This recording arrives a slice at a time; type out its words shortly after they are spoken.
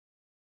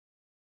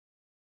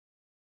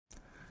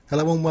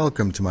Hello and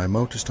welcome to my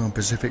Motorstorm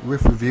Pacific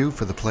Rift review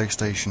for the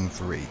PlayStation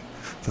 3.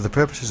 For the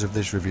purposes of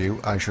this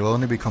review, I shall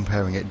only be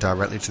comparing it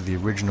directly to the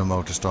original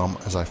Motorstorm,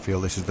 as I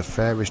feel this is the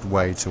fairest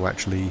way to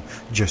actually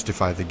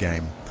justify the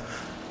game.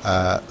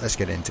 Let's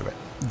get into it.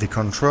 The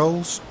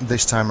controls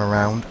this time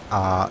around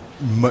are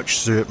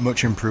much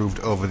improved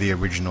over the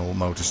original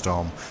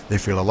Motorstorm. They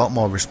feel a lot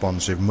more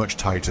responsive, much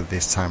tighter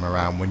this time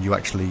around. When you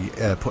actually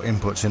put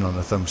inputs in on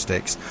the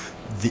thumbsticks,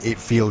 it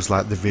feels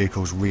like the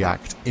vehicles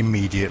react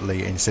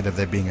immediately instead of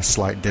there being a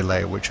slight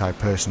delay, which I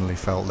personally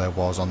felt there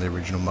was on the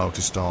original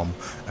Motorstorm,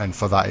 and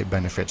for that it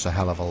benefits a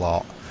hell of a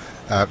lot.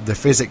 The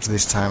physics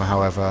this time,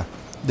 however,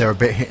 they're a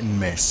bit hit and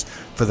miss.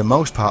 For the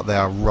most part they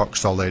are rock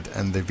solid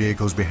and the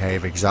vehicles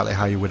behave exactly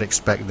how you would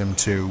expect them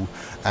to,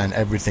 and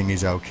everything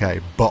is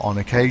okay, but on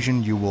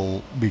occasion you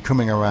will be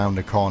coming around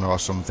a corner or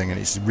something and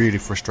it's really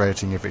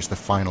frustrating if it's the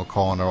final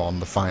corner on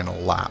the final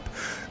lap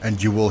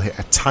and you will hit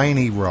a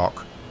tiny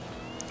rock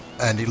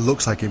and it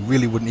looks like it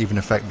really wouldn't even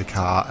affect the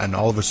car, and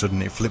all of a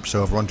sudden it flips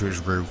over onto its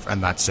roof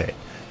and that's it.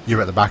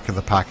 You're at the back of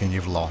the pack and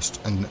you've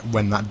lost, and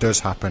when that does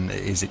happen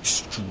it is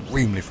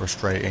extremely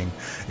frustrating.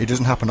 It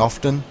doesn't happen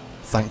often,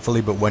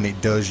 thankfully, but when it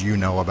does, you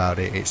know about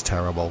it. It's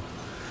terrible.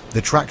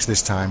 The tracks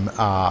this time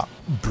are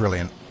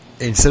brilliant.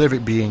 Instead of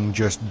it being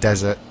just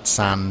desert,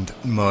 sand,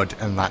 mud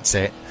and that's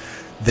it,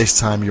 this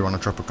time you're on a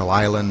tropical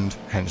island,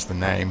 hence the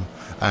name,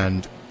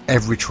 and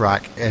every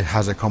track, it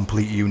has a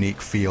complete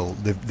unique feel.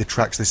 The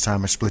tracks this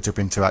time are split up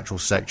into actual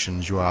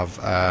sections. You have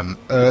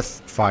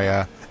earth,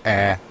 fire,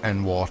 air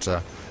and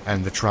water,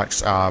 and the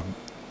tracks are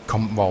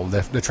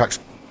the tracks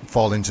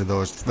fall into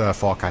those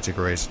four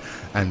categories,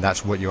 and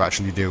that's what you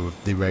actually do.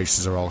 The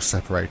races are all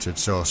separated,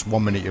 so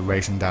 1 minute you're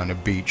racing down a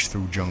beach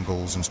through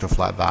jungles and stuff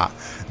like that,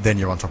 then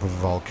you're on top of a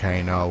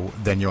volcano,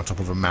 then you're on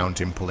top of a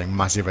mountain pulling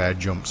massive air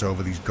jumps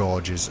over these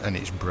gorges, and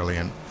it's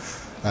brilliant.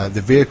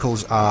 The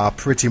vehicles are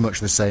pretty much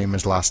the same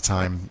as last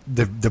time.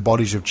 The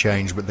bodies have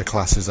changed, but the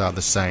classes are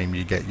the same.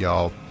 You get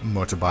your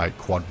motorbike,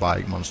 quad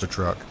bike, monster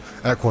truck.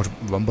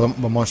 The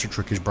monster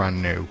truck is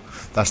brand new.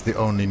 That's the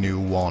only new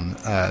one.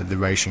 The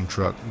racing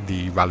truck,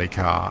 the rally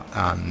car,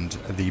 and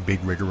the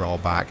big rig are all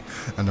back.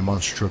 And the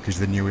monster truck is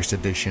the newest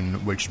addition,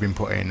 which has been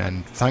put in.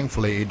 And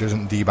thankfully, it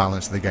doesn't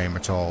debalance the game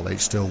at all. It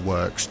still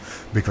works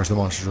because the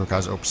monster truck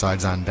has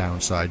upsides and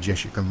downsides.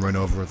 Yes, you can run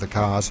over other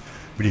cars,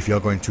 but if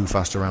you're going too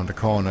fast around a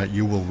corner,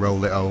 you will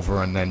roll it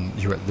over, and then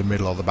you're at the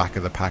middle or the back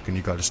of the pack, and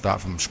you've got to start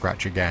from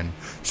scratch again.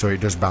 So it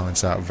does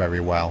balance out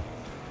very well.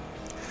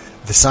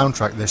 The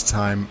soundtrack this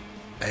time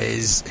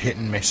is hit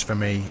and miss for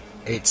me.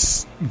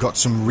 It's got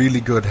some really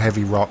good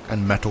heavy rock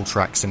and metal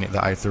tracks in it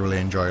that I thoroughly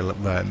enjoy,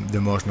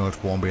 the most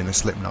notable one being the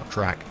Slipknot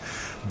track,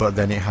 but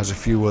then it has a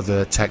few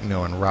other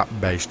techno and rap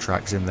based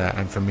tracks in there,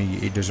 and for me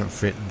it doesn't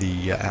fit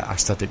the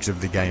aesthetics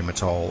of the game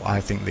at all.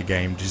 I think the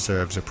game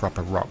deserves a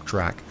proper rock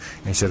track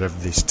instead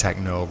of this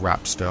techno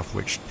rap stuff,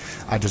 which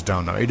I just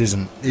don't know. It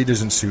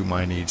doesn't suit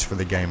my needs for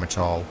the game at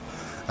all.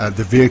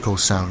 The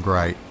vehicles sound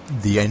great,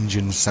 the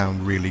engines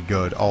sound really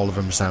good, all of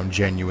them sound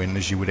genuine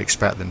as you would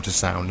expect them to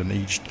sound, and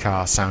each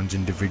car sounds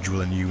individual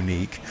and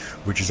unique,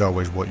 which is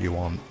always what you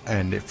want.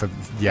 And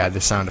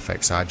the sound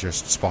effects are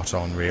just spot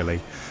on, really.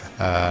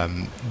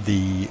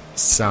 The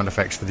sound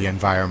effects for the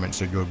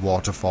environments are good.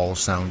 Waterfalls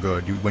sound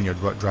good. When you're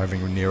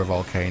driving near a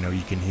volcano,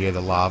 you can hear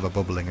the lava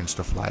bubbling and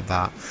stuff like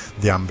that.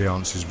 The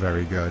ambience is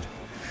very good.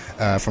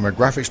 From a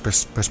graphics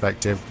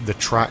perspective, the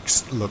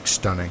tracks look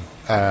stunning.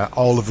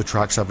 All of the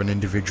tracks have an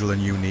individual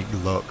and unique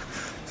look.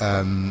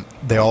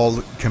 They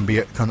all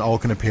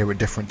can appear at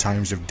different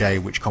times of day,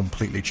 which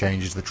completely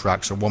changes the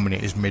track. So 1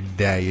 minute is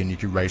midday and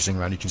you're racing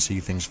around, you can see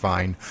things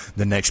fine.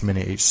 The next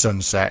minute it's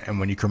sunset, and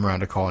when you come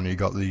around a corner you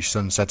got the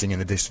sun setting in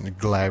the distance,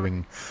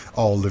 glaring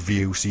all the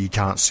view so you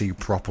can't see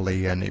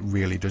properly, and it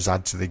really does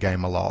add to the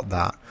game a lot,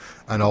 that.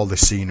 And all the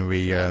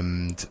scenery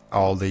and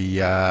all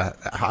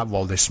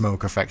the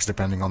smoke effects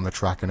depending on the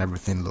track, and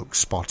everything looks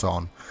spot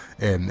on.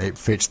 It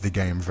fits the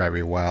game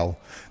very well.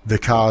 The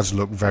cars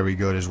look very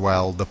good as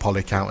well. The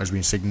poly count has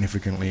been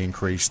significantly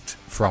increased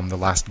from the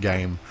last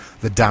game.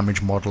 The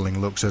damage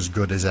modelling looks as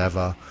good as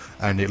ever,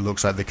 and it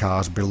looks like the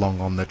cars belong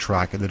on the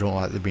track. They don't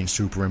look like they've been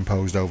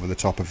superimposed over the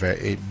top of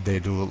it. They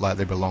do look like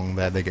they belong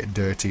there. They get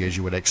dirty as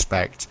you would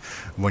expect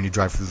when you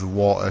drive through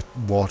the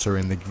water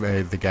in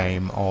the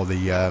game, or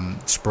the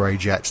spray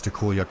jets to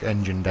cool your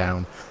engine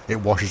down. It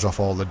washes off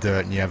all the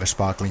dirt and you have a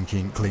sparkling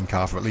clean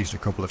car for at least a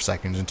couple of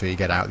seconds until you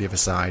get out the other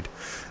side,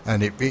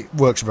 and it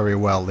works very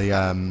well.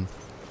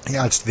 It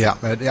adds to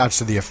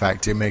the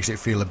effect. It makes it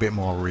feel a bit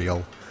more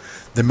real.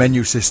 The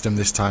menu system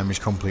this time is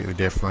completely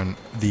different.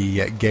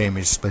 The game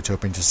is split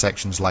up into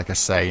sections, like I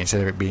say,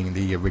 instead of it being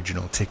the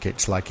original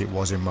tickets like it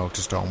was in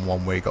Motorstorm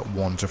 1 where you got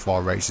 1 to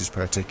 4 races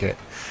per ticket.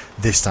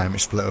 This time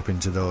it's split up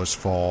into those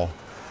 4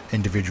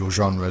 individual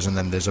genres, and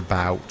then there's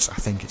I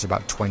think it's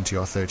about 20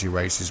 or 30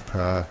 races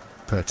per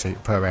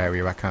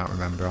area. I can't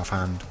remember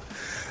offhand.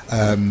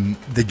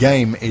 The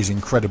game is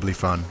incredibly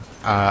fun.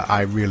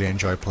 I really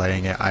enjoy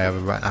playing it. I have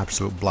an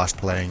absolute blast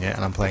playing it,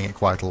 and I'm playing it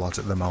quite a lot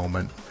at the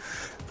moment.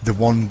 The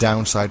one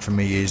downside for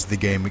me is the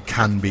game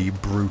can be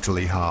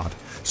brutally hard.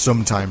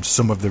 Sometimes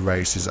some of the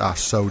races are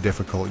so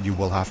difficult you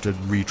will have to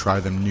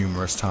retry them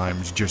numerous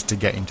times just to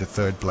get into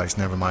third place,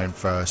 never mind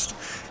first.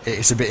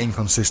 It's a bit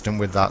inconsistent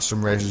with that.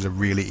 Some races are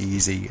really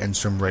easy and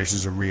some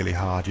races are really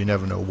hard. You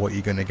never know what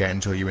you're going to get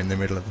until you're in the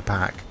middle of the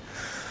pack.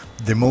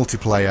 The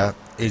multiplayer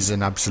is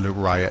an absolute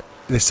riot.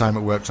 This time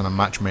it works on a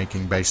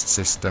matchmaking based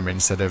system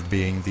instead of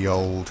being the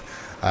old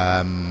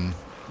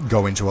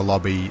go into a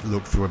lobby,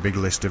 look through a big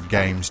list of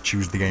games,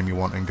 choose the game you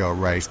want and go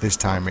race. This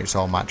time it's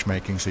all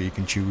matchmaking, so you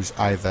can choose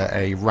either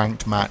a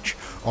ranked match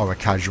or a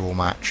casual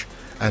match,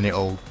 and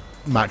it'll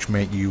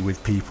matchmake you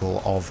with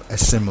people of a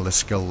similar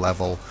skill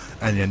level,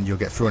 and then you'll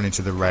get thrown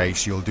into the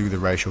race, you'll do the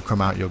race, you'll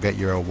come out, you'll get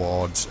your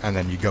awards, and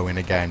then you go in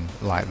again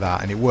like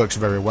that. And it works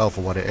very well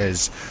for what it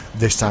is.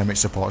 This time it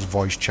supports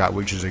voice chat,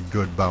 which is a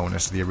good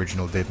bonus. The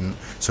original didn't,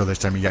 so this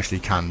time you actually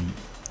can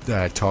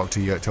talk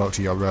to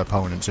your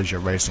opponents as you're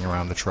racing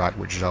around the track,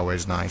 which is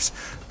always nice.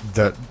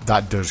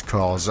 That does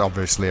cause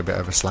obviously a bit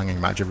of a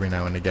slanging match every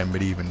now and again,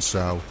 but even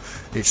so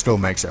it still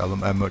makes it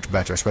a much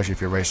better, especially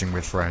if you're racing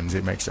with friends.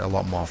 It makes it a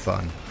lot more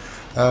fun.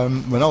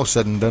 When all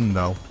said and done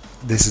though,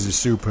 this is a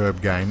superb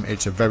game.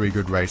 It's a very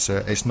good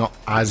racer. It's not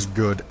as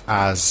good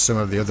as some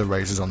of the other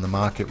racers on the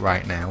market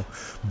right now,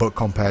 but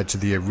compared to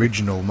the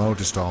original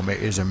Motorstorm,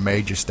 it is a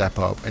major step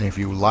up, and if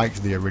you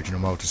liked the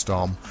original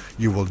Motorstorm,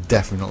 you will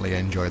definitely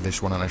enjoy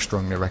this one, and I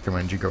strongly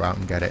recommend you go out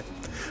and get it.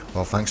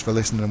 Well, thanks for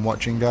listening and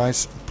watching,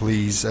 guys.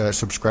 Please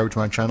subscribe to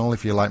my channel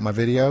if you like my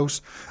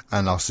videos,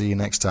 and I'll see you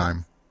next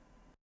time.